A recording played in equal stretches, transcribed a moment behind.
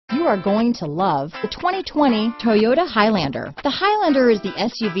you are going to love the 2020 Toyota Highlander. The Highlander is the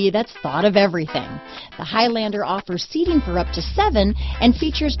SUV that's thought of everything. The Highlander offers seating for up to 7 and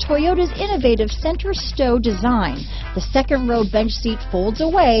features Toyota's innovative center stow design. The second row bench seat folds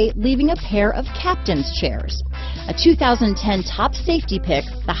away, leaving a pair of captain's chairs. A 2010 top safety pick,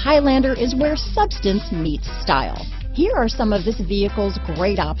 the Highlander is where substance meets style. Here are some of this vehicle's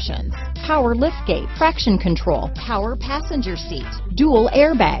great options: power liftgate, traction control, power passenger seat, dual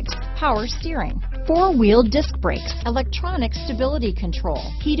airbags, power steering, 4-wheel disc brakes, electronic stability control,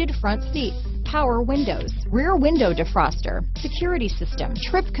 heated front seats, power windows, rear window defroster, security system,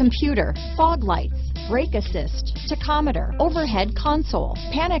 trip computer, fog lights, brake assist, tachometer, overhead console,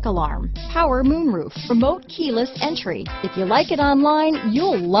 panic alarm, power moonroof, remote keyless entry. If you like it online,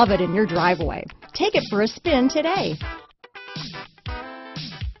 you'll love it in your driveway. Take it for a spin today.